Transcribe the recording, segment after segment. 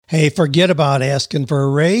Hey, forget about asking for a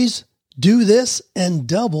raise. Do this and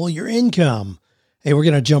double your income. Hey, we're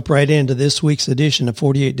going to jump right into this week's edition of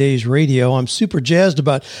 48 Days Radio. I'm super jazzed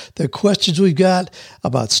about the questions we've got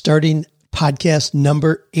about starting podcast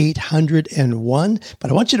number 801.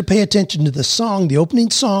 But I want you to pay attention to the song, the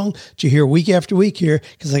opening song that you hear week after week here,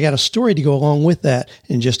 because I got a story to go along with that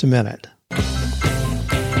in just a minute.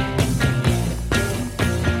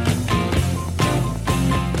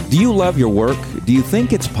 Do you love your work? Do you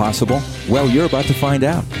think it's possible? Well, you're about to find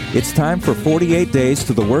out. It's time for 48 Days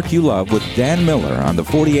to the Work You Love with Dan Miller on the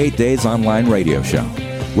 48 Days Online Radio Show.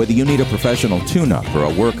 Whether you need a professional tune-up or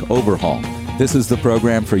a work overhaul, this is the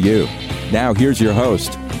program for you. Now, here's your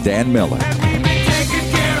host, Dan Miller.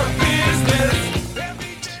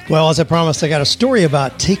 Well, as I promised, I got a story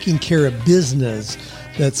about taking care of business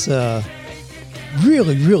that's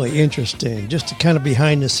really interesting. Just a kind of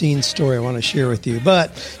behind-the-scenes story I want to share with you.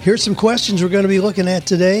 But here's some questions we're going to be looking at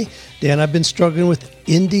today. Dan, I've been struggling with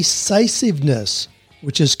indecisiveness,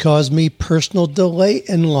 which has caused me personal delay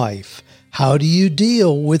in life. How do you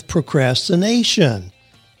deal with procrastination?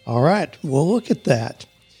 All right, we'll look at that.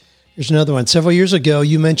 Here's another one. Several years ago,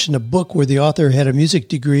 you mentioned a book where the author had a music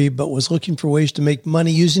degree but was looking for ways to make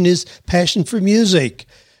money using his passion for music.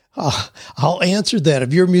 I'll answer that.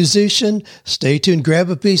 If you're a musician, stay tuned. Grab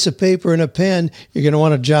a piece of paper and a pen. You're going to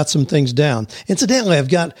want to jot some things down. Incidentally, I've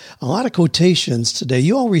got a lot of quotations today.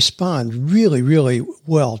 You all respond really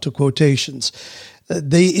well to quotations.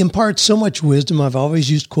 They impart so much wisdom. I've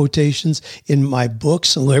always used quotations in my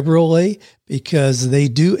books liberally because they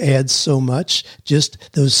do add so much,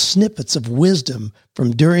 just those snippets of wisdom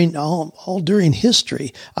from all during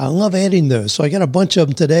history. I love adding those. So I got a bunch of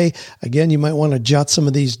them today. Again, you might want to jot some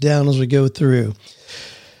of these down as we go through.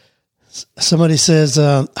 Somebody says,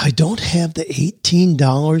 I don't have the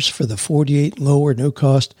 $18 for the 48 low or no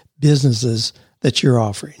cost businesses that you're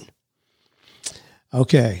offering.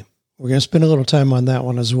 Okay. We're going to spend a little time on that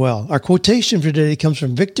one as well. Our quotation for today comes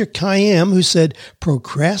from Victor Kiam, who said,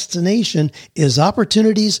 procrastination is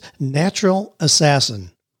opportunity's natural assassin.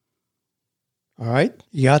 All right,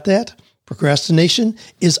 you got that? Procrastination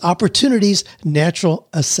is opportunity's natural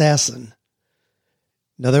assassin.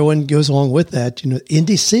 Another one goes along with that.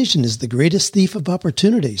 Indecision is the greatest thief of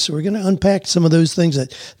opportunity. So we're going to unpack some of those things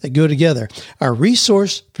that go together. Our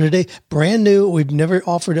resource for today, brand new. We've never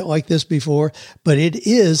offered it like this before, but it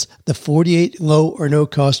is the 48 low or no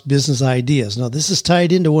cost business ideas. Now, this is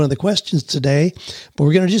tied into one of the questions today, but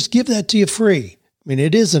we're going to just give that to you free. I mean,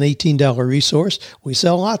 it is an $18 resource. We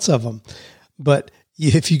sell lots of them, but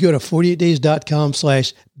if you go to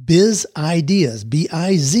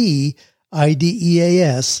 48days.com/bizideas,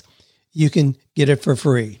 BIZIDEAS, you can get it for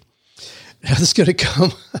free. That's going to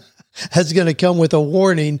come with a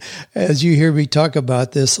warning as you hear me talk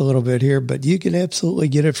about this a little bit here, but you can absolutely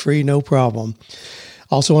get it free, no problem.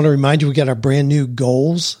 Also want to remind you, we got our brand new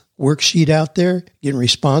goals worksheet out there, getting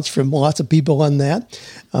response from lots of people on that.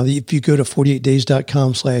 If you go to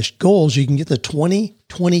 48days.com/goals, you can get the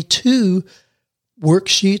 2022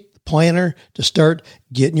 worksheet planner to start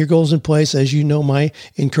getting your goals in place. As you know, my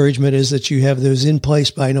encouragement is that you have those in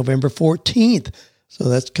place by November 14th. So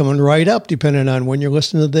that's coming right up depending on when you're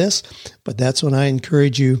listening to this. But that's when I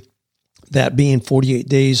encourage you, that being 48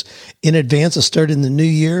 days in advance of starting the new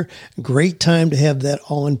year. Great time to have that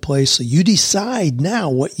all in place. So you decide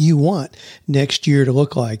now what you want next year to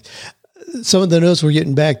look like. Some of the notes we're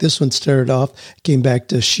getting back, this one started off, came back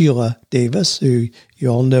to Sheila Davis, who you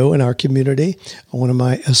all know in our community, one of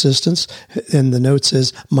my assistants. And the note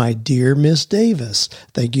says, "My dear Miss Davis,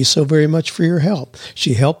 thank you so very much for your help."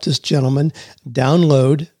 She helped this gentleman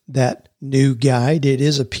download that new guide. It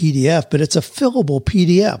is a PDF, but it's a fillable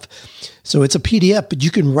PDF. So it's a PDF, but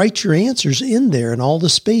you can write your answers in there and all the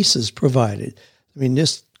spaces provided. I mean,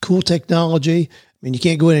 this cool technology. I mean, you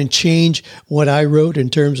can't go in and change what I wrote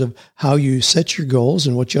in terms of how you set your goals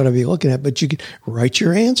and what you ought to be looking at, but you can write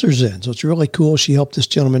your answers in. So it's really cool. She helped this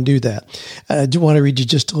gentleman do that. I do want to read you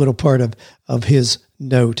just a little part of his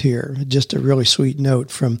note here, just a really sweet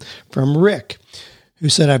note from Rick, who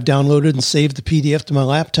said, "I've downloaded and saved the PDF to my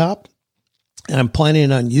laptop, and I'm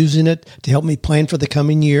planning on using it to help me plan for the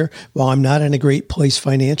coming year. While I'm not in a great place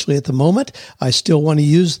financially at the moment, I still want to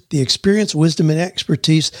use the experience, wisdom, and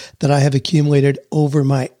expertise that I have accumulated over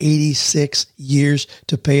my 86 years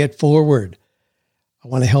to pay it forward. I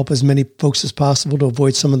want to help as many folks as possible to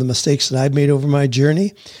avoid some of the mistakes that I've made over my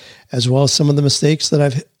journey, as well as some of the mistakes that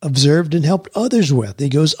I've observed and helped others with." He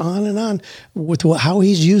goes on and on with how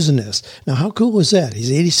he's using this. Now, how cool is that?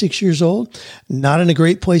 He's 86 years old, not in a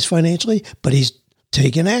great place financially, but he's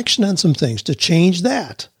taken action on some things to change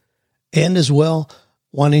that. And as well,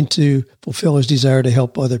 wanting to fulfill his desire to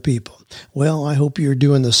help other people. Well, I hope you're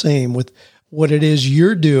doing the same with what it is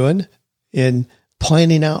you're doing in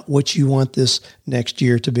planning out what you want this next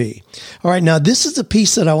year to be. All right, now this is a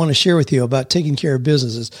piece that I want to share with you about taking care of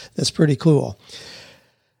businesses. That's pretty cool.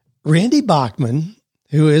 Randy Bachman,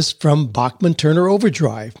 who is from Bachman Turner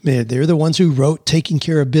Overdrive, they're the ones who wrote Taking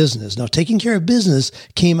Care of Business. Now, Taking Care of Business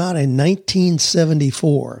came out in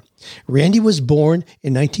 1974. Randy was born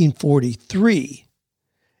in 1943.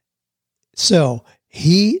 So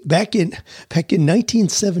back in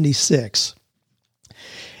 1976,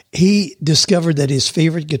 he discovered that his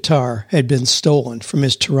favorite guitar had been stolen from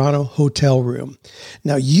his Toronto hotel room.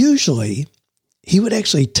 Now, usually he would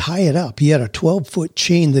actually tie it up. He had a 12-foot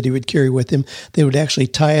chain that he would carry with him. They would actually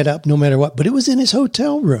tie it up no matter what, but it was in his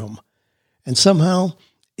hotel room. And somehow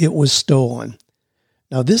it was stolen.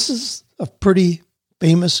 Now, this is a pretty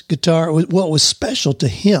famous guitar. Well, it was special to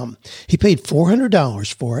him. He paid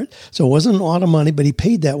 $400 for it, so it wasn't a lot of money, but he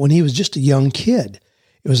paid that when he was just a young kid.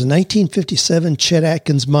 It was a 1957 Chet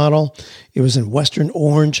Atkins model. It was in Western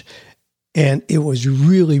orange, and it was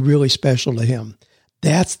really, really special to him.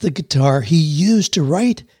 That's the guitar he used to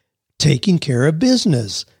write Taking Care of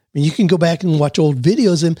Business. I mean, you can go back and watch old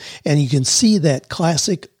videos of him, and you can see that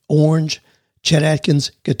classic orange Chet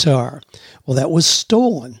Atkins guitar. Well, that was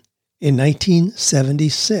stolen in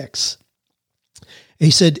 1976.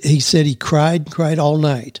 He said he cried all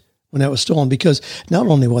night when that was stolen, because not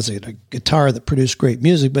only was it a guitar that produced great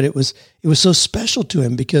music, but it was so special to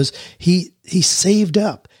him because he saved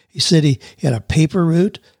up. He said he had a paper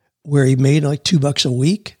route where he made like $2 a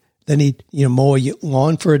week. Then he'd mow a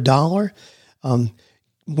lawn for $1.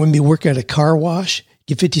 When he worked at a car wash,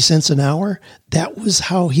 get 50 cents an hour. That was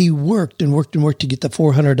how he worked to get the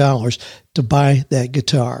 $400 to buy that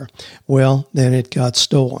guitar. Well, then it got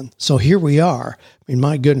stolen. So here we are. I mean,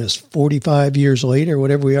 my goodness, 45 years later,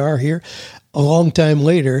 whatever we are here, a long time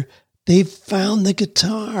later, they found the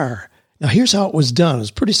guitar. Now, here's how it was done. It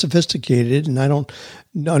was pretty sophisticated, and I don't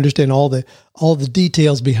understand all the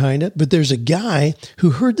details behind it, but there's a guy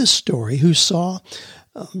who heard this story, who saw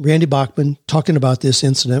Randy Bachman talking about this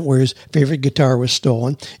incident where his favorite guitar was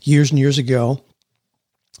stolen years and years ago.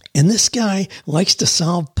 And this guy likes to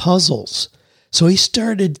solve puzzles. So he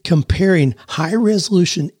started comparing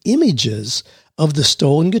high-resolution images of the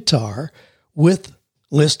stolen guitar with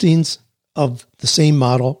listings of the same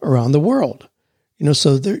model around the world.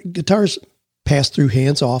 So the guitars pass through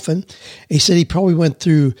hands often. He said he probably went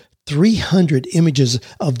through 300 images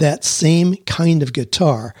of that same kind of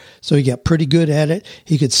guitar. So he got pretty good at it.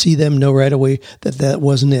 He could see them, know right away that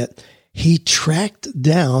wasn't it. He tracked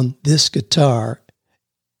down this guitar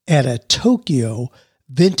at a Tokyo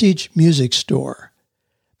vintage music store.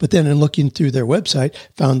 But then in looking through their website,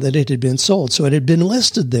 found that it had been sold. So it had been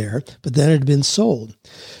listed there, but then it had been sold.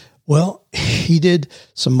 Well, he did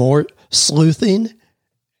some more sleuthing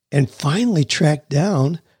and finally tracked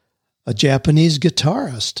down a Japanese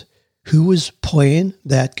guitarist who was playing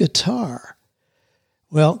that guitar.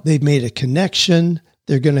 Well, they've made a connection.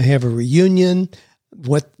 They're going to have a reunion.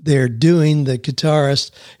 What they're doing, the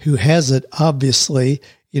guitarist who has it, obviously,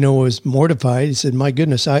 was mortified. He said, my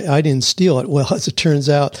goodness, I didn't steal it. Well, as it turns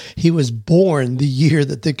out, he was born the year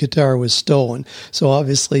that the guitar was stolen. So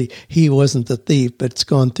obviously he wasn't the thief, but it's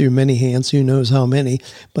gone through many hands, who knows how many,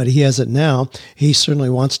 but he has it now. He certainly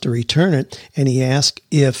wants to return it. And he asked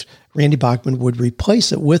if Randy Bachman would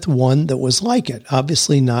replace it with one that was like it.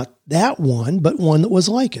 Obviously not that one, but one that was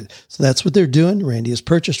like it. So that's what they're doing. Randy has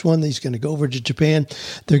purchased one. He's going to go over to Japan.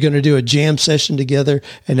 They're going to do a jam session together.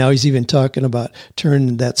 And now he's even talking about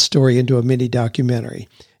turning that story into a mini documentary.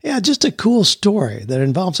 Yeah, just a cool story that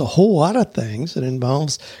involves a whole lot of things. It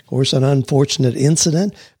involves, of course, an unfortunate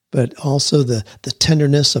incident, but also the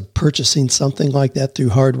tenderness of purchasing something like that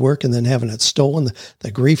through hard work and then having it stolen,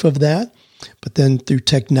 the grief of that. But then through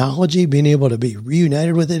technology, being able to be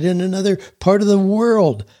reunited with it in another part of the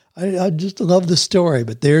world. I just love the story.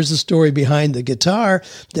 But there's the story behind the guitar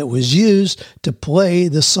that was used to play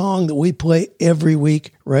the song that we play every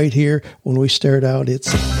week right here when we start out.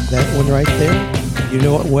 It's that one right there. You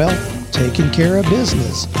know it well. Taking Care of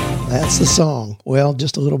Business. That's the song. Well,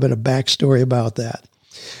 just a little bit of backstory about that.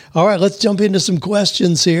 All right, let's jump into some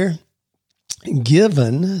questions here.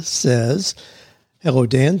 Given says, hello,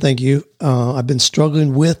 Dan. Thank you. I've been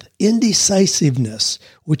struggling with indecisiveness,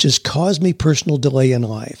 which has caused me personal delay in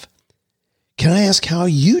life. Can I ask how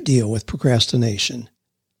you deal with procrastination?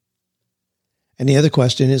 And the other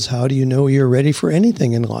question is, how do you know you're ready for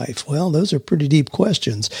anything in life? Well, those are pretty deep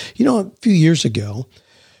questions. A few years ago,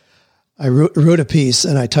 I wrote a piece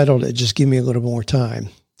and I titled it, Just Give Me a Little More Time.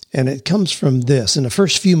 And it comes from this. In the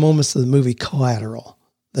first few moments of the movie Collateral,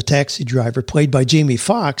 the taxi driver, played by Jamie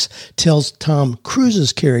Foxx, tells Tom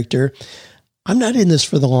Cruise's character, I'm not in this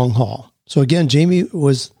for the long haul. So again, Jamie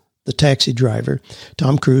was the taxi driver.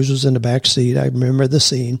 Tom Cruise was in the back seat. I remember the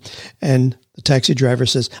scene. And the taxi driver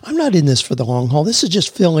says, I'm not in this for the long haul. This is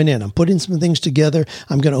just filling in. I'm putting some things together.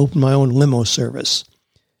 I'm going to open my own limo service.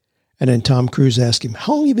 And then Tom Cruise asks him,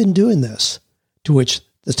 how long have you been doing this? To which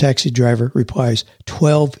the taxi driver replies,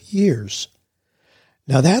 12 years.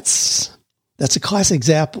 Now that's a classic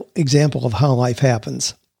example of how life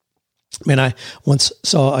happens. I mean, I once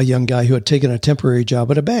saw a young guy who had taken a temporary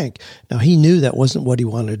job at a bank. Now, he knew that wasn't what he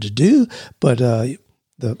wanted to do, but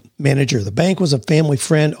the manager of the bank was a family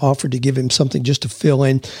friend, offered to give him something just to fill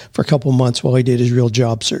in for a couple months while he did his real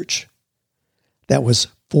job search. That was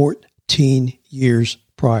 14 years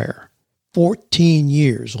prior. 14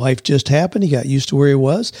 years. Life just happened. He got used to where he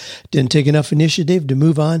was. Didn't take enough initiative to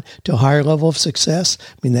move on to a higher level of success.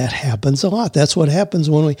 I mean, that happens a lot. That's what happens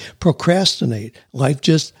when we procrastinate. Life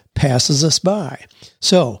just passes us by.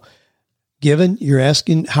 So, given you're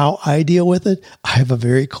asking how I deal with it, I have a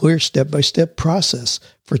very clear step-by-step process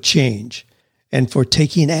for change and for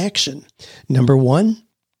taking action. Number one,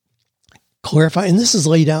 clarify, and this is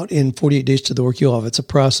laid out in 48 Days to the Work You Love. It's a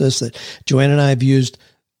process that Joanne and I have used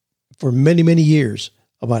for many, many years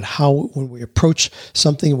about how when we approach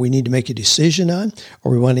something we need to make a decision on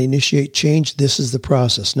or we want to initiate change, this is the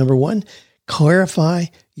process. Number one, clarify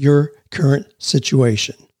your current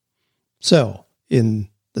situation. So in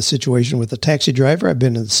the situation with the taxi driver, I've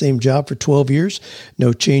been in the same job for 12 years,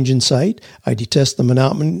 no change in sight. I detest the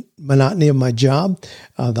monotony of my job,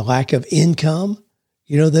 the lack of income,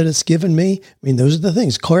 that it's given me. I mean, those are the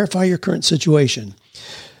things. Clarify your current situation.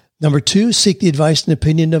 Number two, seek the advice and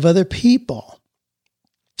opinion of other people.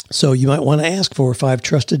 So you might want to ask 4 or 5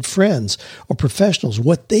 trusted friends or professionals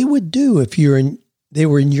what they would do if they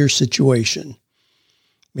were in your situation.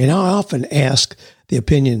 I mean, I often ask the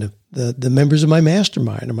opinion of the members of my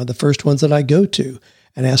mastermind, or the first ones that I go to,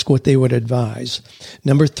 and ask what they would advise.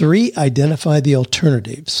 Number 3, identify the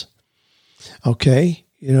alternatives. Okay,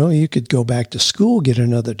 you could go back to school, get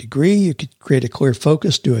another degree. You could create a clear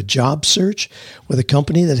focus, do a job search with a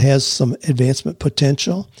company that has some advancement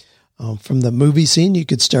potential. From the movie scene, you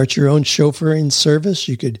could start your own chauffeuring service.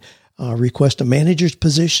 You could request a manager's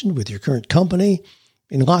position with your current company,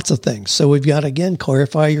 and lots of things. So we've got, again,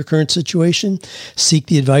 clarify your current situation, seek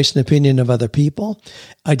the advice and opinion of other people,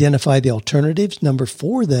 identify the alternatives. Number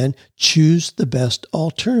 4, then, choose the best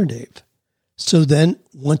alternative. So then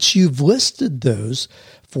once you've listed those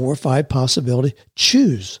 4 or 5 possibilities,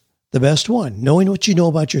 choose the best one. Knowing what you know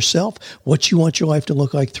about yourself, what you want your life to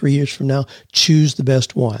look like 3 years from now, choose the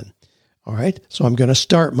best one. All right. So I'm going to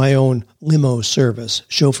start my own limo service,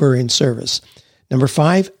 chauffeuring service. Number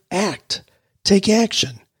 5, act. Take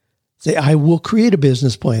action. Say, I will create a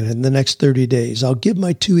business plan in the next 30 days. I'll give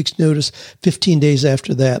my 2 weeks notice. 15 days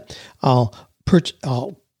after that, I'll put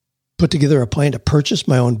together a plan to purchase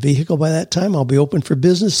my own vehicle by that time. I'll be open for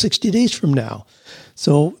business 60 days from now.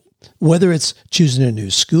 So whether it's choosing a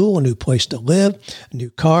new school, a new place to live, a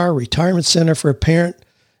new car, retirement center for a parent,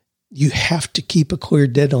 you have to keep a clear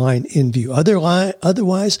deadline in view.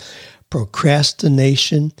 Otherwise,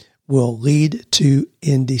 procrastination will lead to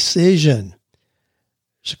indecision.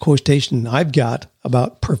 There's a quotation I've got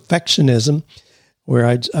about perfectionism where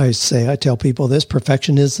I tell people this: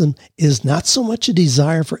 perfectionism is not so much a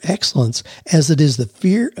desire for excellence as it is the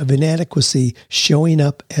fear of inadequacy showing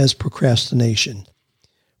up as procrastination.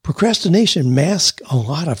 Procrastination masks a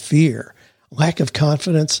lot of fear, lack of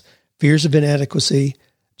confidence, fears of inadequacy.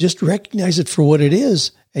 Just recognize it for what it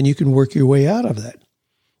is, and you can work your way out of that.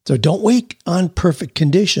 So don't wait on perfect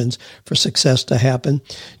conditions for success to happen.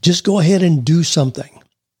 Just go ahead and do something.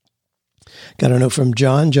 Got a note from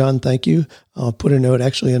John. John, thank you. I'll put a note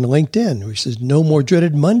actually on LinkedIn. He says, No More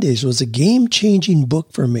Dreaded Mondays was a game-changing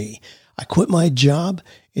book for me. I quit my job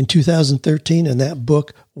in 2013, and that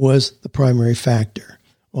book was the primary factor.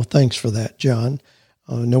 Well, thanks for that, John.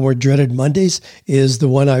 No More Dreaded Mondays is the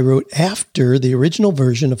one I wrote after the original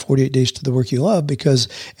version of 48 Days to the Work You Love, because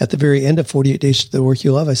at the very end of 48 Days to the Work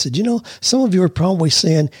You Love, I said, some of you are probably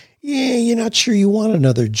saying, you're not sure you want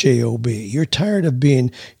another job. You're tired of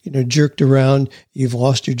being, jerked around. You've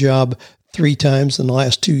lost your job 3 times in the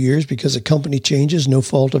last 2 years because a company changes, no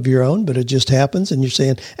fault of your own, but it just happens. And you're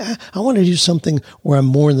saying, I want to do something where I'm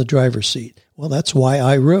more in the driver's seat. Well, that's why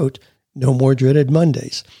I wrote No More Dreaded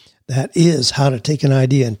Mondays. That is how to take an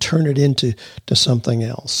idea and turn it into something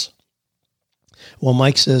else. Well,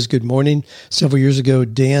 Mike says, good morning. Several years ago,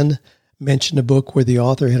 Dan mentioned a book where the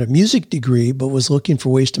author had a music degree but was looking for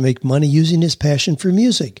ways to make money using his passion for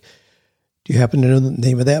music. Do Do you happen to know the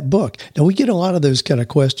name of that book? Now, we get a lot of those kind of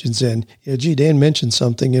questions in. Gee, Dan mentioned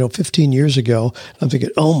something, 15 years ago. I'm thinking,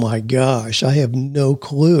 oh my gosh, I have no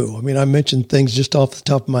clue. I mean, I mentioned things just off the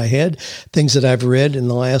top of my head, things that I've read in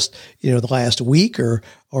the last week or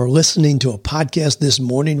listening to a podcast this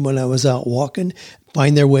morning when I was out walking,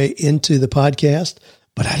 find their way into the podcast.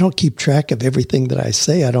 But I don't keep track of everything that I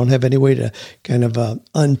say. I don't have any way to kind of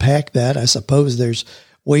unpack that. I suppose there's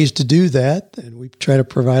ways to do that. And we try to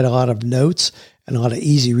provide a lot of notes and a lot of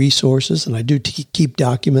easy resources. And I do keep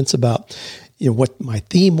documents about, what my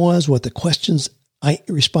theme was, what the questions I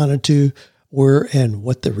responded to were, and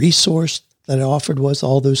what the resource that I offered was,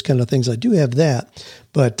 all those kind of things. I do have that.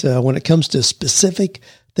 But when it comes to specific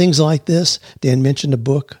things like this, Dan mentioned a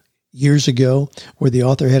book years ago where the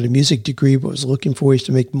author had a music degree but was looking for ways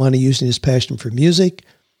to make money using his passion for music.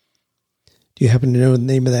 Do you happen to know the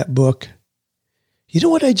name of that book? You know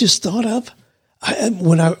what I just thought of?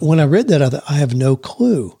 When I read that, I thought, I have no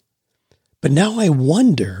clue. But now I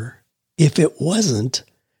wonder if it wasn't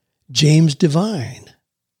James Devine.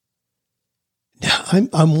 Now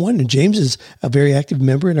I'm wondering. James is a very active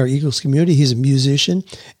member in our Eagles community. He's a musician,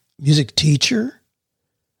 music teacher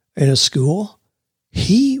in a school.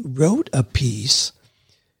 He wrote a piece,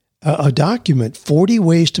 a document, 40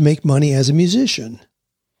 ways to make money as a musician.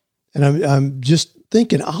 And I'm just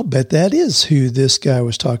thinking, I'll bet that is who this guy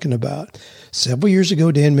was talking about. Several years ago,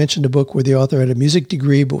 Dan mentioned a book where the author had a music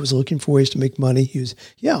degree but was looking for ways to make money.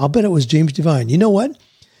 I'll bet it was James Devine. You know what?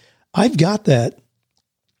 I've got that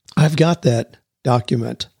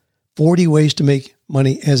document, 40 ways to make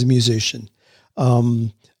money as a musician.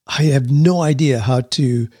 I have no idea how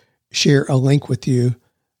to share a link with you,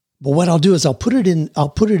 but what I'll do is I'll put it in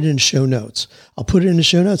show notes. I'll put it in the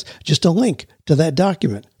show notes, just a link to that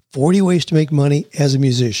document, 40 ways to make money as a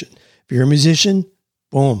musician. If you're a musician,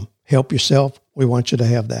 boom, help yourself. We want you to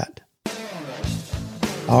have that.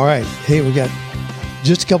 All right. Hey, we got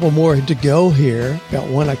just a couple more to go here. Got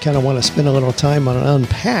one I kind of want to spend a little time on and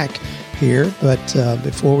unpack here. But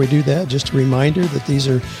before we do that, just a reminder that these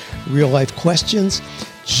are real life questions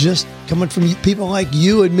just coming from people like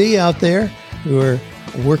you and me out there who are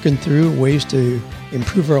working through ways to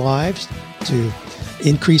improve our lives, to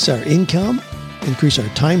increase our income, increase our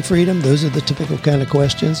time freedom. Those are the typical kind of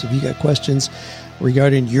questions. If you got questions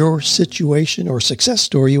regarding your situation or success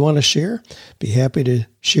story you want to share, be happy to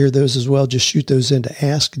share those as well. Just shoot those into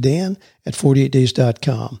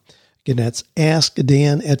askdan@48days.com. Again, that's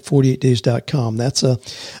askdan@48days.com. That's a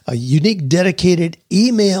unique, dedicated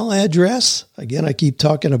email address. Again, I keep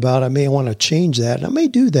talking about I may want to change that. And I may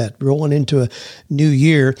do that rolling into a new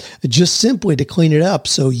year, just simply to clean it up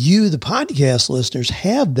so you, the podcast listeners,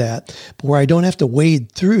 have that, but where I don't have to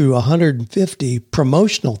wade through 150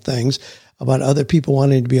 promotional things about other people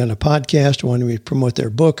wanting to be on a podcast or wanting to promote their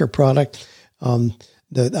book or product. I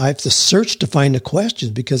have to search to find the questions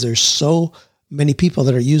because there's so many people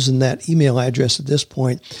that are using that email address at this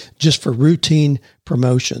point just for routine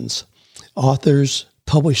promotions, authors,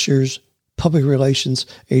 publishers, public relations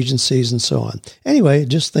agencies, and so on. Anyway,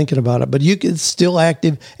 just thinking about it, but you can still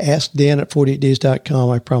active. Ask Dan at 48days.com.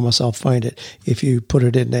 I promise I'll find it if you put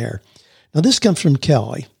it in there. Now, this comes from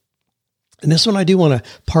Kelly, and this one I do want to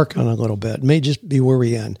park on a little bit. It may just be where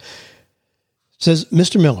we end. It says,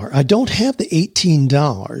 Mr. Miller, I don't have the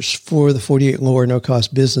 $18 for the 48 low or no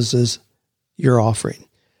cost businesses you're offering.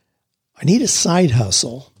 I need a side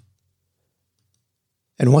hustle.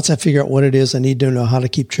 And once I figure out what it is, I need to know how to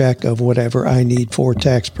keep track of whatever I need for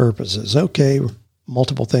tax purposes. Okay,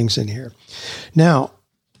 multiple things in here. Now,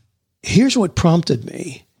 here's what prompted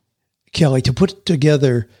me, Kelly, to put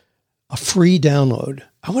together a free download.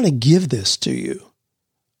 I want to give this to you.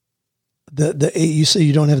 You say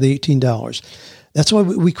you don't have the $18. That's why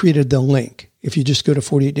we created the link. If you just go to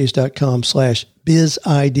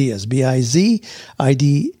 48days.com/bizideas,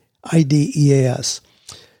 BIZIDEAS,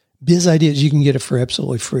 Biz Ideas, you can get it for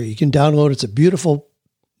absolutely free. You can download it. It's a beautiful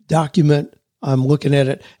document. I'm looking at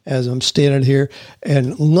it as I'm standing here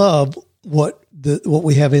and love what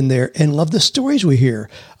we have in there and love the stories we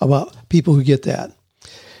hear about people who get that.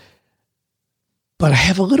 But I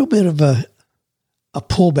have a little bit of a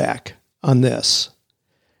pullback on this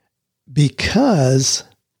because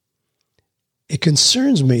it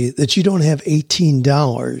concerns me that you don't have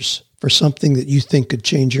 $18 for something that you think could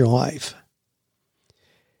change your life.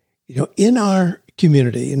 In our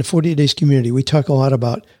community, in the 48 Days community, we talk a lot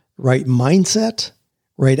about right mindset,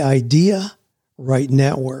 right idea, right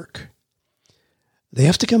network. They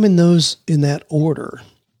have to come in that order.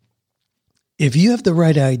 If you have the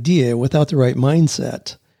right idea without the right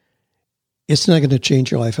mindset, it's not going to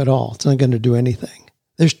change your life at all. It's not going to do anything.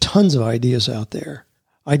 There's tons of ideas out there.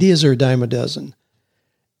 Ideas are a dime a dozen.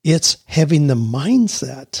 It's having the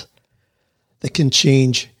mindset that can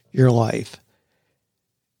change your life.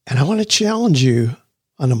 And I want to challenge you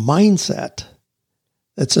on a mindset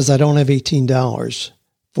that says, I don't have $18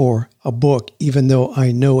 for a book, even though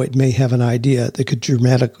I know it may have an idea that could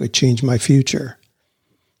dramatically change my future.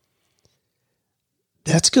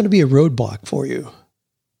 That's going to be a roadblock for you.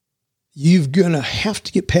 You're going to have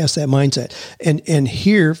to get past that mindset. And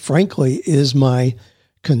here, frankly, is my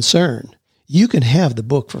concern. You can have the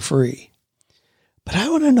book for free, but I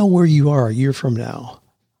want to know where you are a year from now.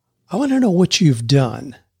 I want to know what you've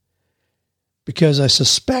done, because I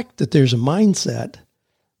suspect that there's a mindset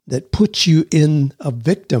that puts you in a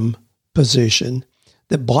victim position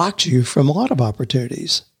that blocks you from a lot of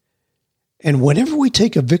opportunities. And whenever we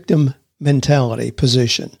take a victim mentality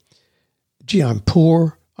position, gee, I'm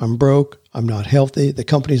poor, I'm broke, I'm not healthy, the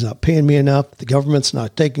company's not paying me enough, the government's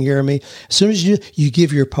not taking care of me. As soon as you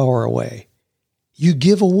give your power away, you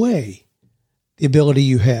give away the ability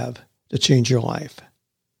you have to change your life.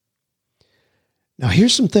 Now,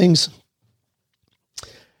 here's some things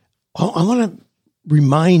I want to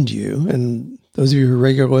remind you, and those of you who are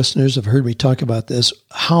regular listeners have heard me talk about this,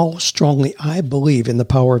 how strongly I believe in the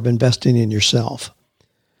power of investing in yourself.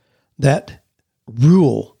 That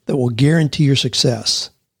rule that will guarantee your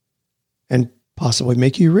success and possibly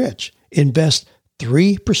make you rich. Invest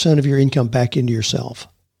 3% of your income back into yourself.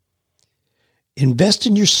 Invest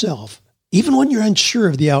in yourself, even when you're unsure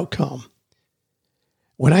of the outcome.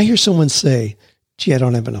 When I hear someone say, gee, I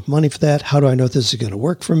don't have enough money for that, how do I know if this is going to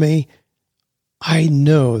work for me? I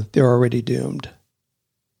know they're already doomed.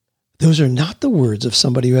 Those are not the words of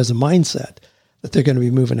somebody who has a mindset that they're going to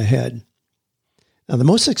be moving ahead. Now, the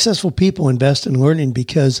most successful people invest in learning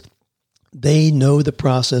because they know the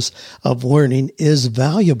process of learning is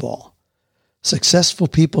valuable. Successful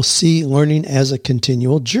people see learning as a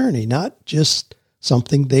continual journey, not just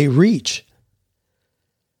something they reach.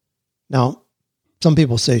 Now, some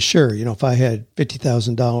people say, sure, if I had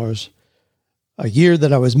 $50,000 a year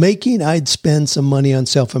that I was making, I'd spend some money on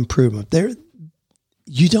self-improvement.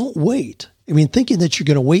 You don't wait. Thinking that you're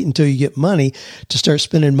going to wait until you get money to start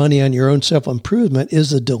spending money on your own self-improvement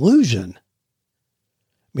is a delusion.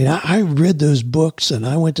 I read those books and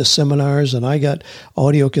I went to seminars and I got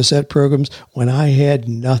audio cassette programs when I had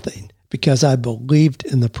nothing because I believed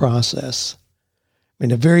in the process.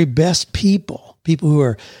 The very best people who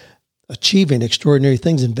are achieving extraordinary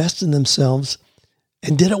things, invest in themselves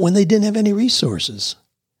and did it when they didn't have any resources.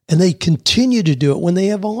 And they continue to do it when they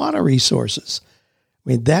have a lot of resources.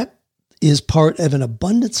 That is part of an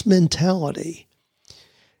abundance mentality.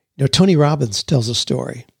 Tony Robbins tells a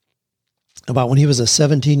story about when he was a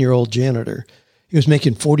 17-year-old janitor. He was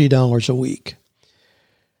making $40 a week.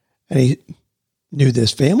 And he knew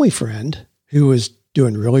this family friend who was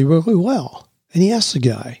doing really, really well. And he asked the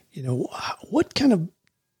guy, what kind of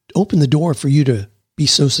opened the door for you to be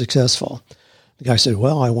so successful? The guy said,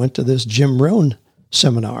 well, I went to this Jim Rohn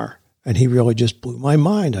seminar. And he really just blew my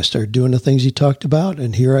mind. I started doing the things he talked about,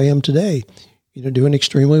 and here I am today, doing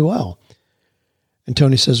extremely well. And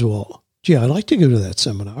Tony says, well, gee, I'd like to go to that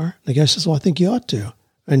seminar. The guy says, well, I think you ought to.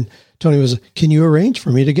 And Tony was, can you arrange for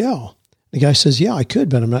me to go? The guy says, yeah, I could,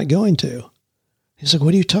 but I'm not going to. He's like,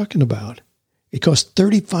 what are you talking about? It cost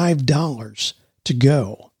 $35 to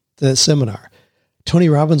go to that seminar. Tony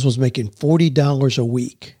Robbins was making $40 a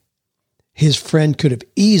week. His friend could have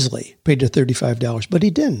easily paid the $35, but he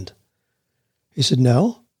didn't. He said,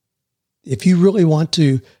 no, if you really want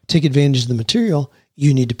to take advantage of the material,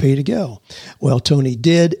 you need to pay to go. Well, Tony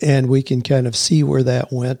did, and we can kind of see where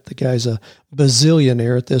that went. The guy's a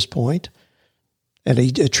bazillionaire at this point, and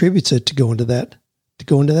he attributes it to going to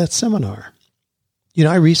that seminar.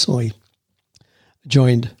 I recently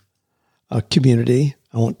joined a community.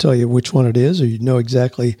 I won't tell you which one it is, or you know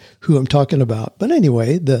exactly who I'm talking about. But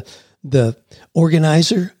anyway, the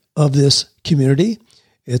organizer of this community,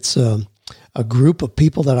 it's a group of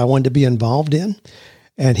people that I wanted to be involved in.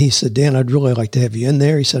 And he said, Dan, I'd really like to have you in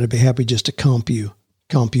there. He said, I'd be happy just to comp you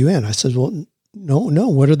in. I said, well, no,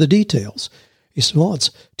 what are the details? He said, well,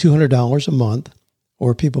 it's $200 a month,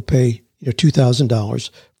 or people pay $2,000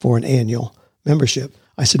 for an annual membership.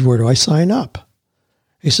 I said, where do I sign up?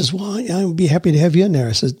 He says, well, I'd be happy to have you in there.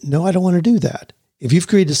 I said, no, I don't want to do that. If you've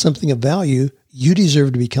created something of value, you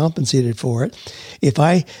deserve to be compensated for it. If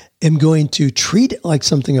I am going to treat it like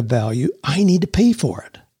something of value, I need to pay for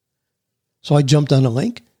it. So I jumped on a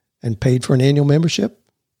link and paid for an annual membership.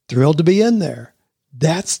 Thrilled to be in there.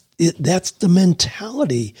 That's it. That's the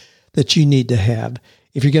mentality that you need to have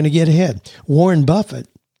if you're going to get ahead. Warren Buffett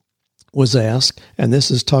was asked, and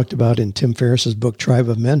this is talked about in Tim Ferriss's book, Tribe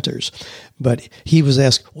of Mentors, but he was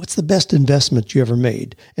asked, what's the best investment you ever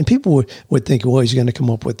made? And people would think, well, he's going to come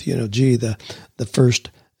up with, the first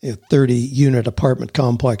 30-unit apartment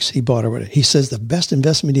complex he bought or whatever. He says the best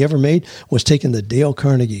investment he ever made was taking the Dale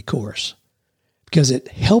Carnegie course because it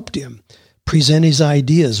helped him present his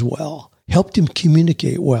ideas well, helped him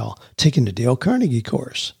communicate well, taking the Dale Carnegie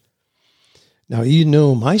course. Now, you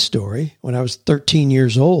know my story. When I was 13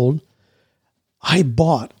 years old, I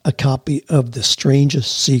bought a copy of The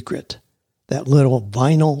Strangest Secret, that little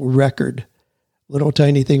vinyl record, little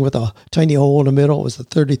tiny thing with a tiny hole in the middle. It was the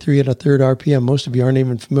 33 1/3 RPM. Most of you aren't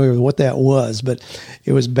even familiar with what that was, but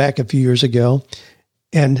it was back a few years ago.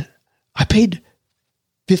 And I paid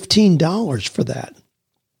 $15 for that.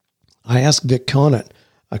 I asked Vic Conant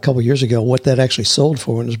a couple of years ago what that actually sold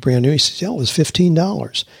for when it was brand new. He said, yeah, it was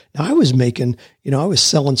 $15. Now I was making, I was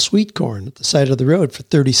selling sweet corn at the side of the road for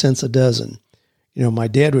 30 cents a dozen. My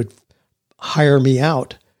dad would hire me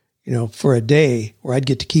out, for a day where I'd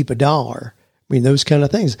get to keep $1. Those kind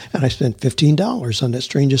of things. And I spent $15 on That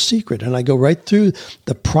Strangest Secret. And I go right through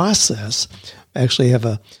the process. I actually have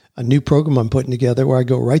a new program I'm putting together where I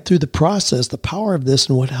go right through the process, the power of this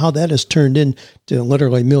and how that has turned into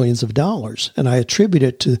literally millions of dollars. And I attribute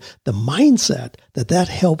it to the mindset that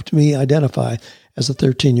helped me identify as a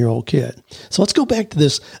 13-year-old kid. So let's go back to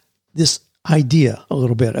this idea a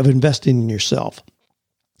little bit of investing in yourself.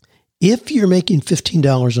 If you're making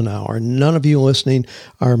 $15 an hour, and none of you listening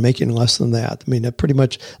are making less than that.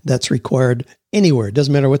 That's required anywhere. It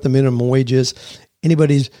doesn't matter what the minimum wage is.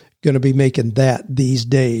 Anybody's going to be making that these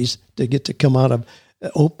days to get to come out of,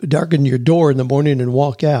 darken your door in the morning and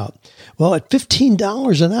walk out. Well, at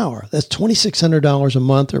 $15 an hour, that's $2,600 a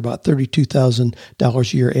month or about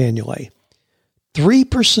 $32,000 a year annually.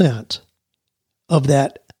 3% of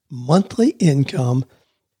that monthly income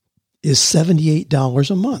is $78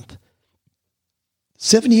 a month.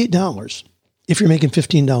 $78 if you're making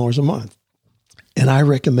 $15 a month. And I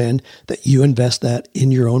recommend that you invest that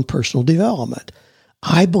in your own personal development.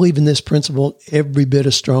 I believe in this principle every bit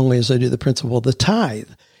as strongly as I do the principle of the tithe.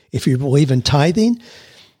 If you believe in tithing,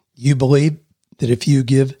 you believe that if you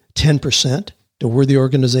give 10% to worthy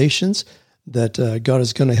organizations, that God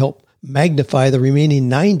is going to help magnify the remaining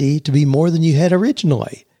 90 to be more than you had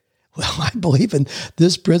originally. Well, I believe in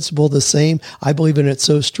this principle the same. I believe in it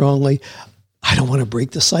so strongly. I don't want to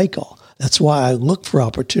break the cycle. That's why I look for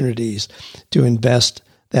opportunities to invest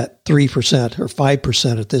that 3% or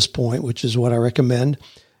 5% at this point, which is what I recommend,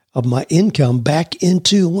 of my income back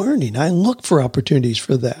into learning. I look for opportunities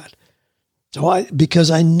for that.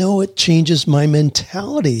 Because I know it changes my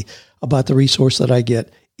mentality about the resource that I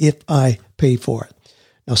get if I pay for it.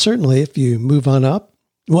 Now, certainly if you move on up,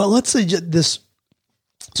 well, let's say this,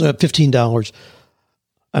 so at $15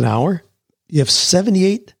 an hour, you have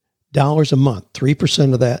 $78 a month,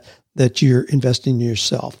 3% of that you're investing in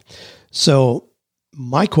yourself. So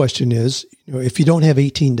my question is, if you don't have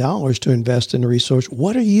 $18 to invest in a resource,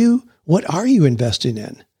 what are you investing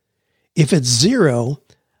in? If it's zero,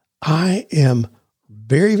 I am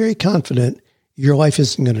very, very confident your life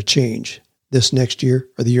isn't going to change this next year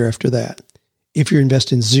or the year after that if you're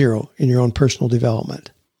investing zero in your own personal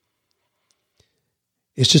development.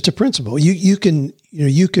 It's just a principle. You can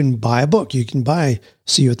buy a book. You can buy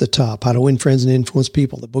See You at the Top, How to Win Friends and Influence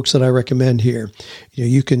People, the books that I recommend here.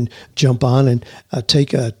 You can jump on and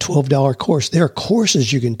take a $12 course. There are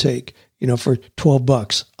courses you can take, for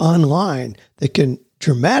 $12 online that can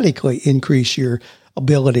dramatically increase your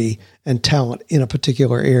ability and talent in a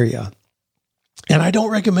particular area. And I don't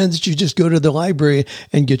recommend that you just go to the library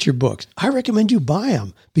and get your books. I recommend you buy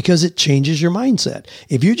them because it changes your mindset.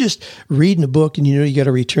 If you're just reading a book and you got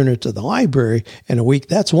to return it to the library in a week,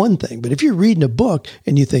 that's one thing. But if you're reading a book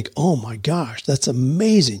and you think, oh my gosh, that's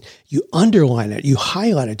amazing, you underline it, you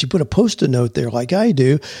highlight it, you put a Post-it note there like I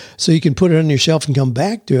do, so you can put it on your shelf and come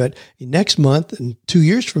back to it next month and 2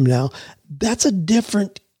 years from now, that's a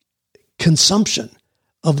different consumption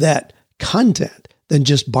of that content than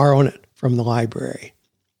just borrowing it from the library.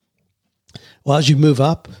 Well, as you move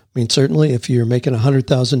up, certainly if you're making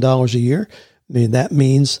 $100,000 a year, that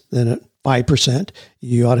means then at 5%,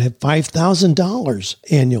 you ought to have $5,000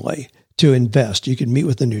 annually to invest. You could meet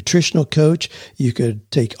with a nutritional coach. You could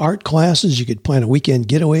take art classes. You could plan a weekend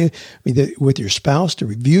getaway with your spouse to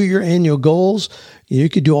review your annual goals. You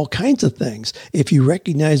could do all kinds of things if you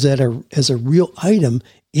recognize that as a real item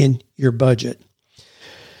in your budget.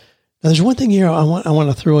 Now, there's one thing here I want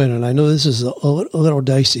to throw in, and I know this is a little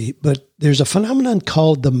dicey, but there's a phenomenon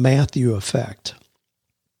called the Matthew effect.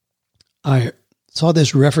 I saw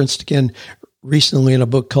this referenced again recently in a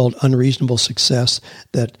book called Unreasonable Success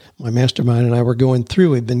that my mastermind and I were going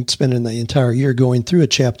through. We've been spending the entire year going through a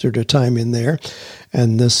chapter at a time in there.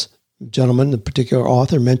 And this gentleman, the particular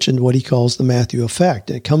author, mentioned what he calls the Matthew effect.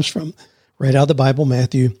 And it comes from right out of the Bible,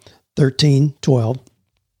 Matthew 13:12,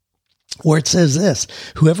 where it says this: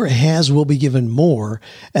 whoever has will be given more,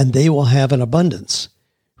 and they will have an abundance.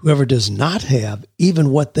 Whoever does not have,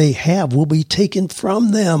 even what they have will be taken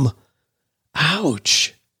from them.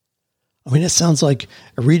 Ouch. I mean, it sounds like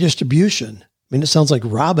a redistribution. I mean, it sounds like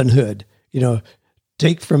Robin Hood,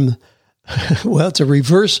 take from, well, it's a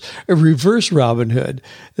reverse Robin Hood.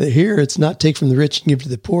 Here, it's not take from the rich and give to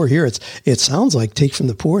the poor. Here, it sounds like take from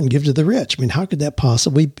the poor and give to the rich. I mean, how could that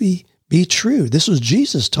possibly be true? This was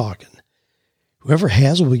Jesus talking. Whoever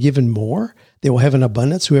has will be given more. They will have an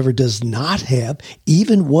abundance. Whoever does not have,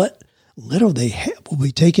 even what little they have will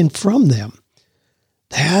be taken from them.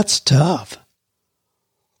 That's tough.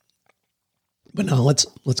 But now let's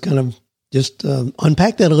kind of just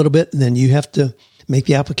unpack that a little bit, and then you have to make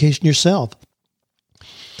the application yourself.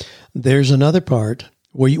 There's another part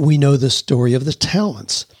where we know the story of the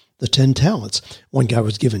talents, the 10 talents. One guy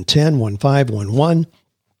was given 10, one 5, one 1.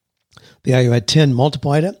 The guy who had 10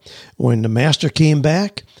 multiplied it. When the master came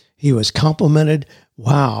back, he was complimented.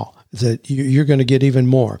 Wow, that you're going to get even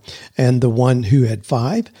more. And the one who had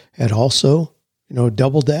 5 had also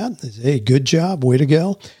doubled that. They said, hey, good job, way to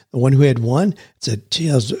go. The one who had 1 said,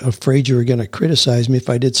 gee, I was afraid you were going to criticize me if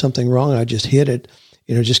I did something wrong. I just hid it,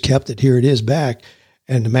 just kept it. Here it is back.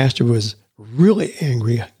 And the master was really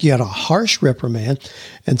angry. He had a harsh reprimand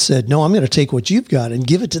and said, no, I'm going to take what you've got and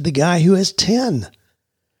give it to the guy who has 10.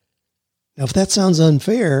 Now, if that sounds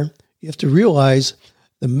unfair, you have to realize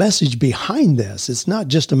the message behind this. It's not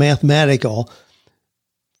just a mathematical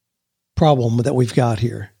problem that we've got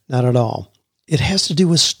here. Not at all. It has to do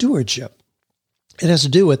with stewardship. It has to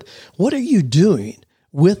do with what are you doing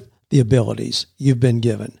with the abilities you've been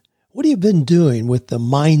given? What have you been doing with the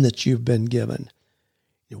mind that you've been given?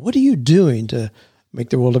 What are you doing to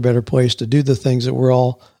make the world a better place, to do the things that we're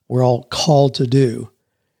all called to do?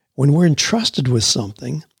 When we're entrusted with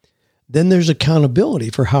something, then there's accountability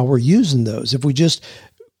for how we're using those. If we just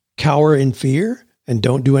cower in fear and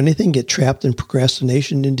don't do anything, get trapped in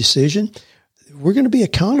procrastination and indecision, we're going to be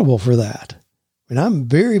accountable for that. And I'm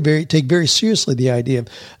take very seriously the idea of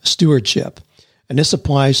stewardship. And this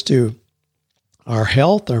applies to our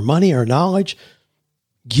health, our money, our knowledge,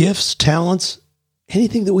 gifts, talents,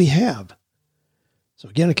 anything that we have. So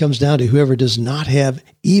again, it comes down to whoever does not have,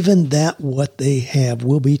 even that what they have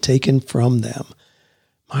will be taken from them.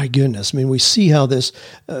 My goodness. I mean, we see how this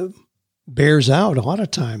bears out a lot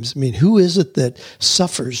of times. I mean, who is it that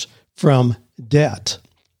suffers from debt?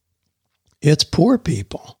 It's poor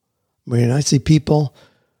people. I mean, I see people,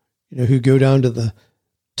 who go down to the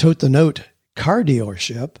Tote the Note car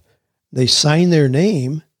dealership. They sign their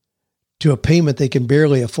name to a payment they can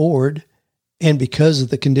barely afford. And because of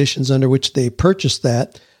the conditions under which they purchased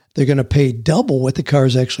that, they're going to pay double what the car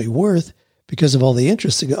is actually worth because of all the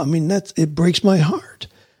interest. I mean, it breaks my heart.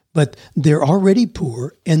 But they're already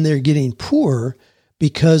poor, and they're getting poorer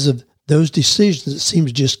because of those decisions that seem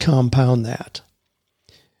to just compound that.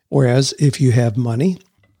 Whereas if you have money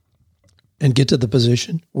and get to the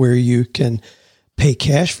position where you can pay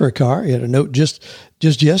cash for a car. I had a note just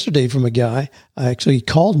yesterday from a guy. He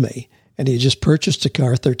called me, and he just purchased a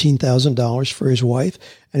car, $13,000 for his wife.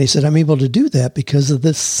 And he said, I'm able to do that because of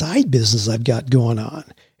this side business I've got going on.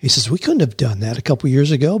 He says, we couldn't have done that a couple of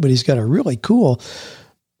years ago, but he's got a really cool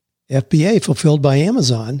FBA, Fulfilled by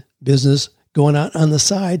Amazon, business going on the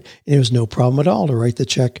side. And it was no problem at all to write the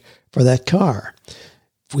check for that car.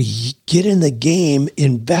 If we get in the game,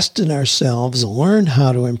 invest in ourselves, learn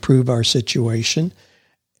how to improve our situation,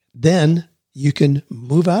 then you can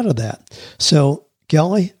move out of that. So,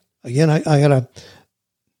 Kelly, again, I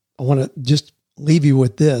want to just leave you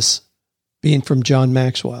with this, being from John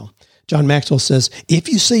Maxwell. John Maxwell says, if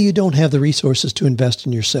you say you don't have the resources to invest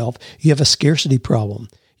in yourself, you have a scarcity problem.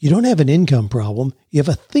 You don't have an income problem. You have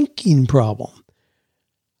a thinking problem.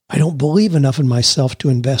 I don't believe enough in myself to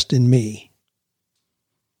invest in me.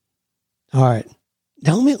 All right.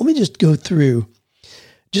 Now let me just go through.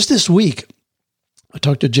 Just this week, I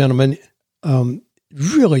talked to a gentleman,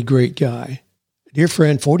 really great guy, dear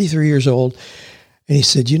friend, 43 years old. And he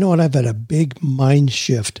said, you know what? I've had a big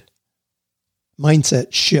mindset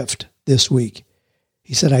shift this week.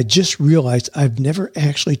 He said, I just realized I've never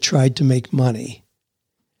actually tried to make money.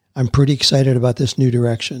 I'm pretty excited about this new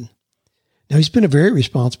direction. Now, he's been a very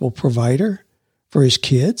responsible provider for his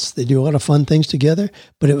kids. They do a lot of fun things together,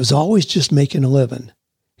 but it was always just making a living.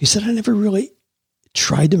 He said, I never really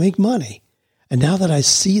tried to make money. And now that I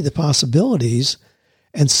see the possibilities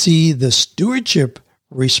and see the stewardship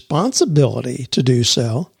responsibility to do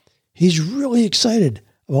so, he's really excited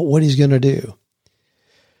about what he's going to do.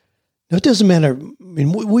 Now, it doesn't matter. I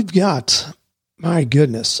mean, we've got, my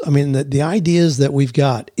goodness, I mean, the ideas that we've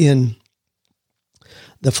got in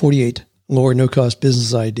the 48 lower no-cost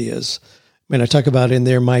business ideas. I mean, I talk about in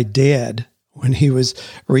there, my dad, when he was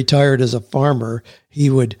retired as a farmer, he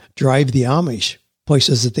would drive the Amish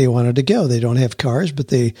places that they wanted to go. They don't have cars, but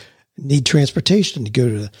they need transportation to go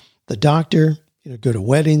to the doctor, go to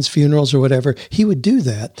weddings, funerals, or whatever. He would do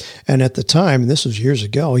that. And at the time, and this was years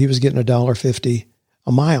ago, he was getting $1.50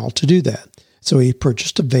 a mile to do that. So he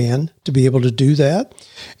purchased a van to be able to do that.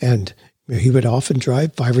 And he would often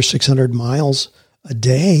drive 500 or 600 miles a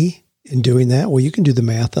day in doing that. Well, you can do the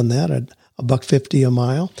math on that at $1.50 a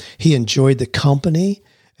mile. He enjoyed the company.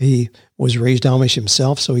 He was raised Amish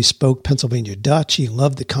himself, so he spoke Pennsylvania Dutch. He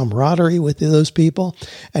loved the camaraderie with those people,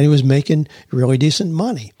 and he was making really decent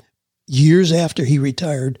money years after he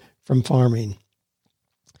retired from farming.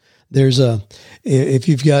 If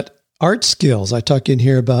you've got art skills, I talk in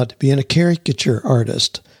here about being a caricature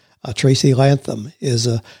artist. Tracy Lantham is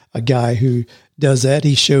a guy who does that.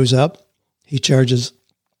 He shows up. He charges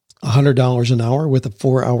 $100 an hour with a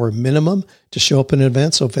 4-hour minimum to show up at an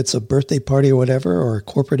event. So if it's a birthday party or whatever, or a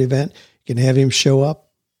corporate event, you can have him show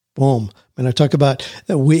up. Boom. And I talk about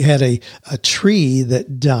that we had a tree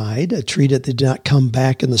that died, a tree that did not come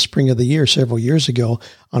back in the spring of the year several years ago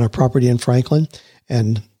on our property in Franklin,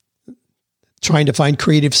 and trying to find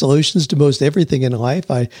creative solutions to most everything in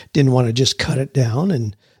life. I didn't want to just cut it down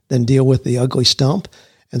and then deal with the ugly stump.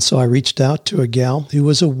 And so I reached out to a gal who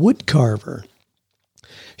was a wood carver.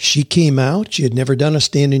 She came out. She had never done a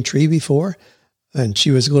standing tree before, and she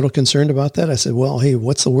was a little concerned about that. I said, well, hey,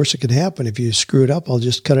 what's the worst that could happen? If you screw it up, I'll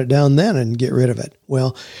just cut it down then and get rid of it.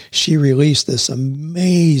 Well, she released this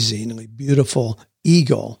amazingly beautiful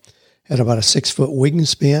eagle. Had about a 6-foot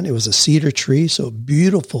wingspan. It was a cedar tree, so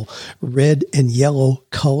beautiful red and yellow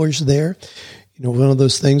colors there. One of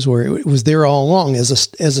those things where it was there all along as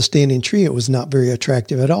a standing tree. It was not very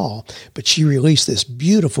attractive at all. But she released this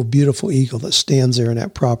beautiful, beautiful eagle that stands there in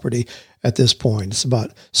that property at this point. It's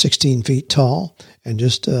about 16 feet tall, and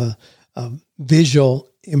just a visual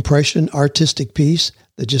impression, artistic piece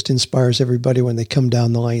that just inspires everybody when they come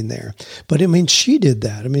down the lane there. But I mean, she did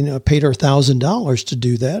that. I mean, I paid her $1,000 to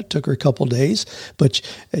do that. It took her a couple of days, but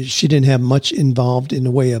she didn't have much involved in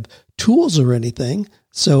the way of tools or anything.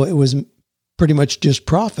 So it was pretty much just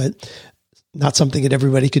profit. Not something that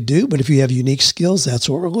everybody could do, but if you have unique skills, that's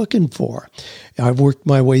what we're looking for. I've worked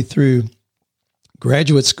my way through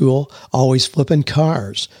graduate school, always flipping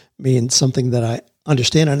cars, being something that I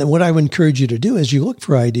understand. And what I would encourage you to do as you look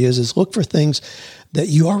for ideas is look for things that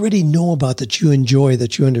you already know about, that you enjoy,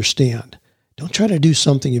 that you understand. Don't try to do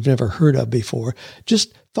something you've never heard of before.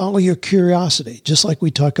 Just follow your curiosity. Just like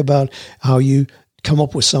we talk about how you come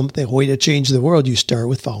up with something, a way to change the world, you start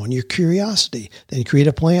with following your curiosity. Then create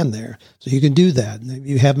a plan there. So you can do that.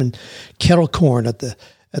 You having kettle corn at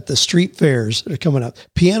the street fairs that are coming up.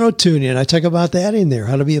 Piano tuning, I talk about that in there,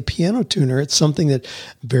 how to be a piano tuner. It's something that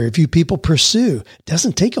very few people pursue. It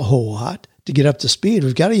doesn't take a whole lot to get up to speed.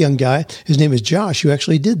 We've got a young guy, his name is Josh, who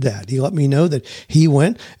actually did that. He let me know that he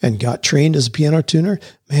went and got trained as a piano tuner.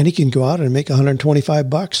 Man, he can go out and make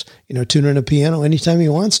 $125, tuning a piano anytime he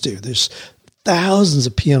wants to. There's thousands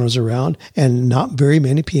of pianos around and not very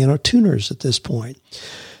many piano tuners at this point.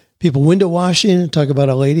 People window washing, talk about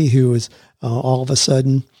a lady who was all of a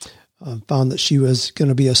sudden found that she was going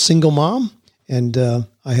to be a single mom. And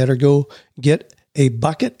I had her go get a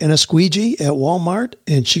bucket and a squeegee at Walmart,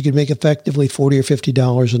 and she could make effectively $40 or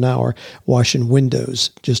 $50 an hour washing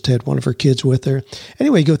windows. Just had one of her kids with her.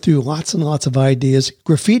 Anyway, go through lots and lots of ideas.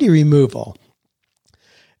 Graffiti removal.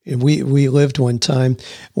 And we lived one time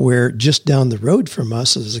where just down the road from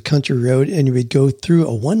us, it was a country road, and you would go through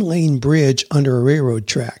a 1-lane bridge under a railroad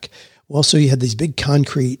track. Well, so you had these big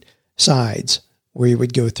concrete sides where you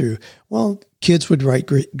would go through. Well, kids would write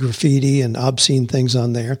graffiti and obscene things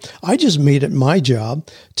on there. I just made it my job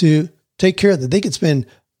to take care of that. They could spend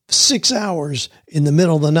 6 hours in the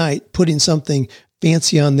middle of the night putting something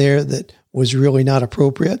fancy on there that was really not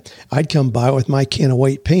appropriate. I'd come by with my can of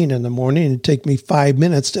white paint in the morning, and it'd take me 5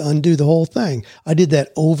 minutes to undo the whole thing. I did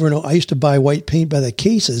that over and over. I used to buy white paint by the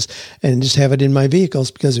cases and just have it in my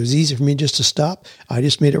vehicles because it was easy for me just to stop. I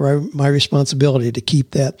just made it my responsibility to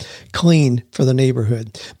keep that clean for the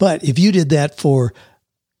neighborhood. But if you did that for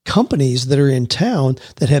companies that are in town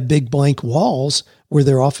that have big blank walls where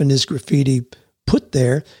there often is graffiti put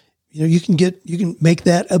there, you can make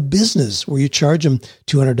that a business where you charge them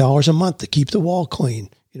 $200 a month to keep the wall clean.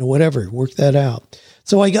 whatever, work that out.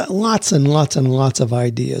 So I got lots and lots and lots of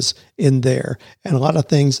ideas in there, and a lot of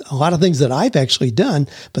things that I've actually done,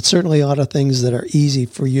 but certainly a lot of things that are easy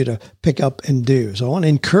for you to pick up and do. So I want to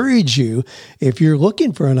encourage you, if you're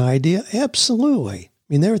looking for an idea, absolutely. I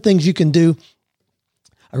mean, there are things you can do.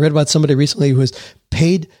 I read about somebody recently who was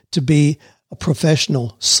paid to be a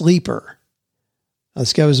professional sleeper.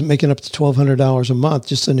 This guy was making up to $1,200 a month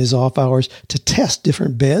just in his off hours to test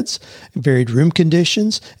different beds, varied room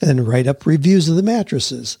conditions, and then write up reviews of the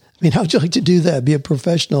mattresses. I mean, how would you like to do that? Be a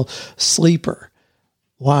professional sleeper.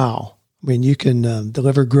 Wow. I mean, you can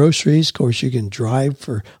deliver groceries. Of course, you can drive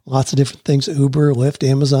for lots of different things, Uber, Lyft,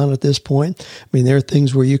 Amazon at this point. I mean, there are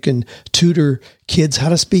things where you can tutor kids how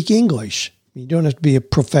to speak English. You don't have to be a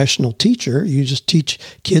professional teacher. You just teach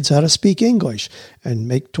kids how to speak English and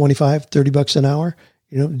make $25, $30 an hour,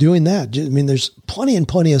 doing that. I mean, there's plenty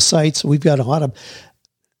of sites. We've got a lot of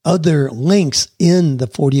other links in the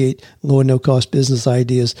 48 low and no cost business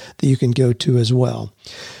ideas that you can go to as well.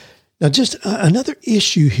 Now, just another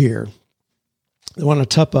issue here I want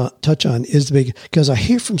to touch on is because I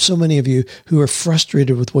hear from so many of you who are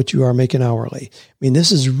frustrated with what you are making hourly. I mean, this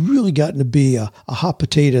has really gotten to be a hot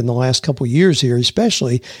potato in the last couple of years here,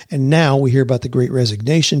 especially. And now we hear about the Great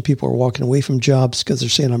Resignation. People are walking away from jobs because they're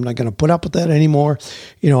saying, I'm not going to put up with that anymore.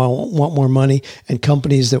 I want more money. And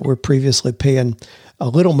companies that were previously paying a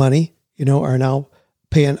little money, are now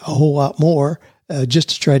paying a whole lot more just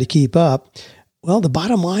to try to keep up. Well, the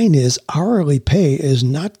bottom line is hourly pay is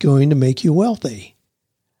not going to make you wealthy.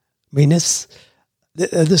 I mean, this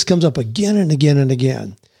comes up again and again and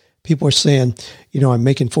again. People are saying, I'm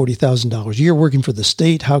making $40,000 a year working for the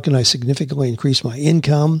state. How can I significantly increase my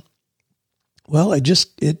income? Well,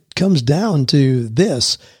 it comes down to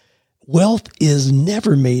this. Wealth is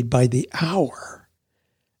never made by the hour.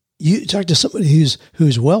 You talk to somebody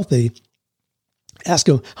who's wealthy, ask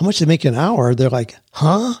them how much they make an hour. They're like,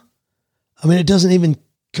 huh? I mean, it doesn't even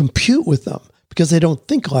compute with them because they don't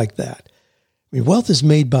think like that. I mean, wealth is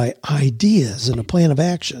made by ideas and a plan of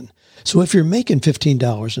action. So if you're making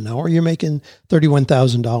 $15 an hour, you're making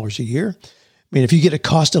 $31,000 a year. I mean, if you get a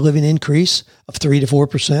cost of living increase of 3 to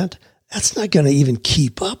 4%, that's not going to even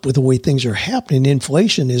keep up with the way things are happening.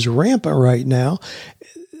 Inflation is rampant right now.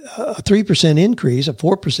 A 3% increase, a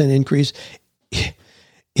 4% increase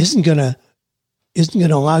isn't going to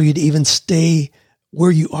allow you to even stay where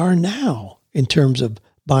you are now in terms of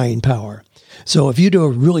buying power. So if you do a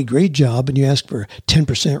really great job and you ask for a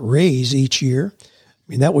 10% raise each year, I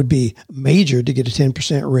mean, that would be major to get a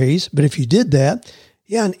 10% raise. But if you did that,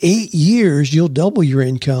 in 8 years, you'll double your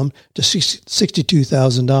income to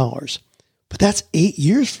 $62,000. But that's 8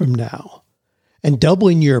 years from now. And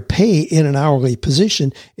doubling your pay in an hourly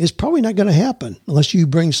position is probably not going to happen unless you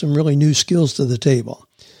bring some really new skills to the table.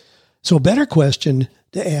 So a better question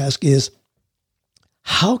to ask is,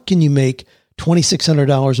 how can you make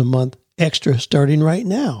 $2,600 a month extra starting right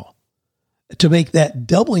now to make that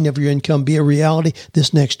doubling of your income be a reality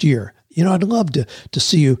this next year? I'd love to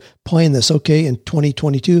see you plan this. Okay, in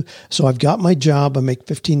 2022, so I've got my job. I make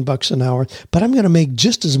 $15 an hour, but I'm going to make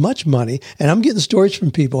just as much money. And I'm getting stories from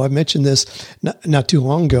people. I mentioned this not too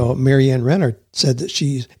long ago. Marianne Renner said that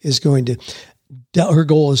she is going to, her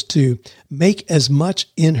goal is to make as much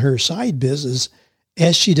in her side business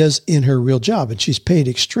as she does in her real job. And she's paid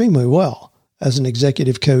extremely well as an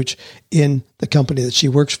executive coach in the company that she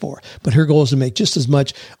works for. But her goal is to make just as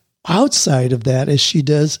much outside of that as she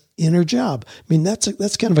does in her job. I mean, that's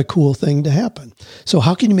kind of a cool thing to happen. So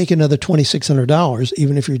how can you make another $2,600,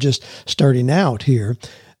 even if you're just starting out here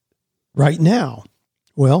right now?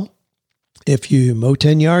 Well, if you mow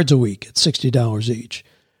 10 yards a week, it's $60 each.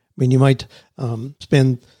 I mean, you might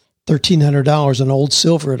spend $1,300 on old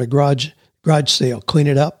silver at a garage sale, clean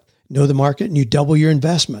it up, know the market, and you double your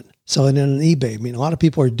investment, sell it in on eBay. I mean, a lot of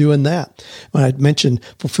people are doing that. When I mentioned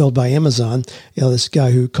Fulfilled by Amazon, this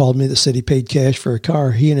guy who called me that said he paid cash for a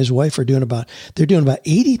car, he and his wife are doing about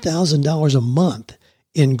 $80,000 a month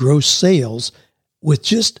in gross sales with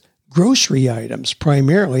just grocery items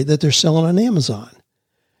primarily that they're selling on Amazon.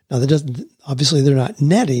 Now, obviously they're not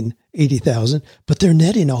netting $80,000, but they're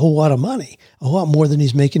netting a whole lot of money, a lot more than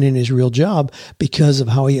he's making in his real job because of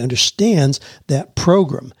how he understands that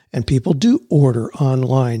program. And people do order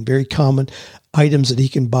online, very common items that he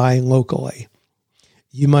can buy locally.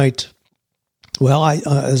 You might,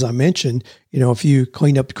 as I mentioned, if you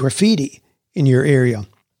clean up graffiti in your area,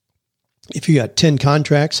 if you got 10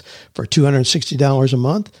 contracts for $260 a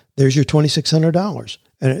month, there's your $2,600.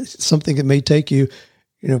 And it's something that may take you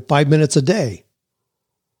 5 minutes a day.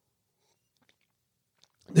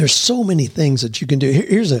 There's so many things that you can do.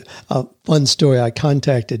 Here's a fun story. I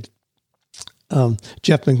contacted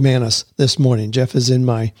Jeff McManus this morning. Jeff is in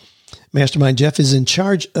my mastermind. Jeff is in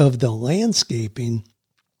charge of the landscaping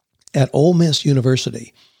at Ole Miss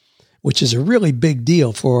University, which is a really big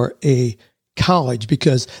deal for a college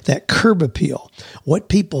because that curb appeal, what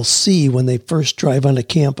people see when they first drive onto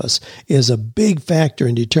campus, is a big factor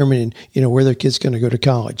in determining, where their kid's going to go to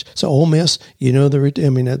college. So Ole Miss,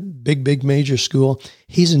 a big major school.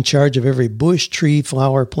 He's in charge of every bush, tree,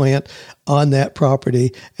 flower, plant on that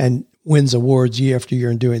property and wins awards year after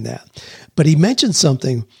year in doing that. But he mentioned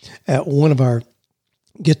something at one of our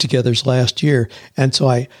get-togethers last year. And so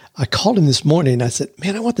I called him this morning and I said,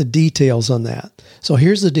 man, I want the details on that. So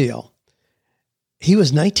here's the deal. He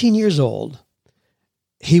was 19 years old.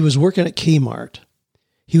 He was working at Kmart.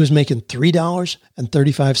 He was making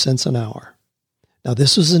 $3.35 an hour. Now,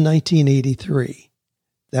 this was in 1983.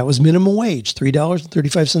 That was minimum wage,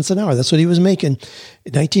 $3.35 an hour. That's what he was making.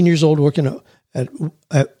 19 years old, working at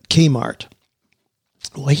Kmart.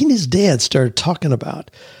 Well, he and his dad started talking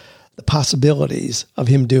about the possibilities of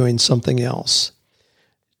him doing something else.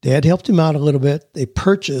 Dad helped him out a little bit. They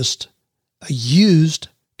purchased a used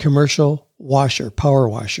commercial power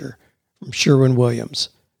washer from Sherwin-Williams.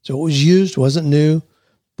 So it was used, wasn't new,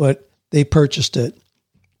 but they purchased it.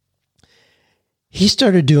 He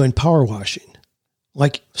started doing power washing,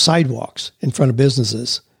 like sidewalks in front of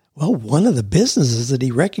businesses. Well, one of the businesses that he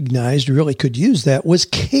recognized really could use that was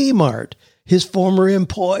Kmart, his former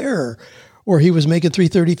employer, where he was making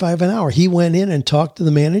 $3.35 an hour. He went in and talked to the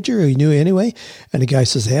manager, who he knew anyway, and the guy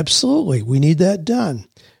says, absolutely, we need that done.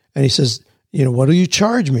 And he says, what do you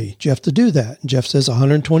charge me, Jeff, to do that? And Jeff says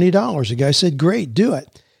 $120. The guy said, great, do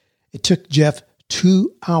it. It took Jeff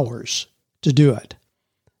 2 hours to do it.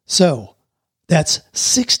 So that's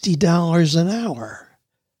 $60 an hour.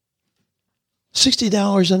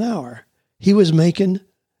 $60 an hour. He was making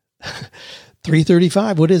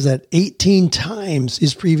 $3.35. What is that? 18 times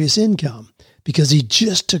his previous income, because he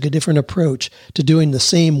just took a different approach to doing the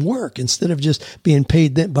same work. Instead of just being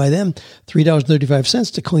paid by them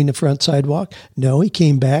 $3.35 to clean the front sidewalk, no, he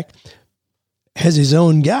came back as his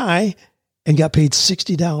own guy and got paid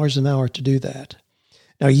 $60 an hour to do that.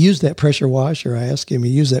 Now, he used that pressure washer. I asked him,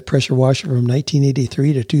 he used that pressure washer from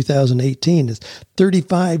 1983 to 2018. It's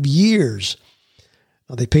 35 years.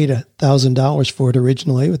 Now, they paid $1,000 for it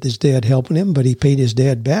originally with his dad helping him, but he paid his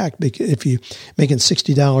dad back because if you're making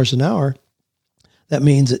 $60 an hour, that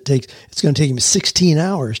means it's going to take him 16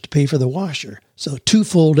 hours to pay for the washer. So 2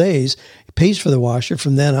 full days, he pays for the washer.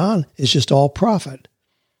 From then on, it's just all profit.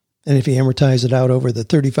 And if you amortize it out over the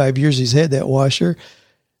 35 years he's had that washer, it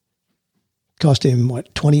cost him,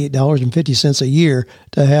 $28.50 a year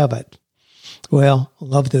to have it. Well,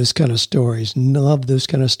 love those kind of stories. Love those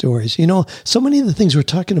kind of stories. So many of the things we're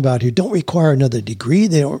talking about here don't require another degree.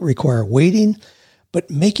 They don't require waiting. But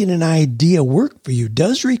making an idea work for you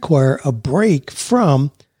does require a break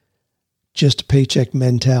from just a paycheck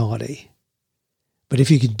mentality. But if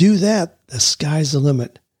you can do that, the sky's the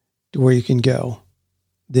limit to where you can go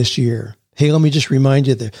this year. Hey, let me just remind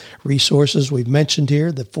you the resources we've mentioned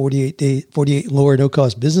here, the 48 lower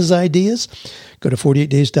no-cost business ideas. Go to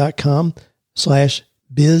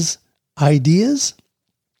 48days.com/biz-ideas.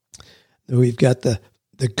 We've got the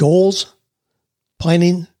goals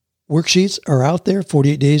planning worksheets are out there,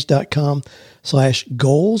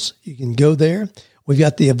 48days.com/goals. You can go there. We've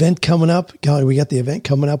got the event coming up. We got the event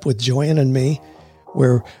coming up with Joanne and me,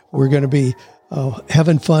 where we're going to be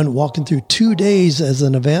having fun walking through 2 days as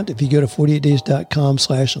an event. If you go to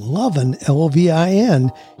 48days.com/lovin, LOVIN,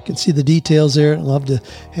 you can see the details there. I'd love to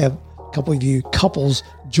have a couple of you couples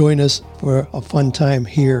join us for a fun time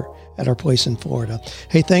here at our place in Florida.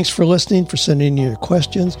 Hey, thanks for listening, for sending in your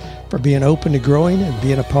questions, for being open to growing and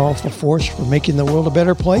being a powerful force for making the world a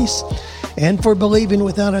better place, and for believing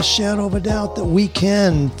without a shadow of a doubt that we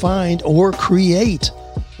can find or create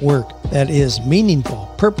work that is meaningful,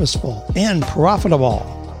 purposeful, and profitable.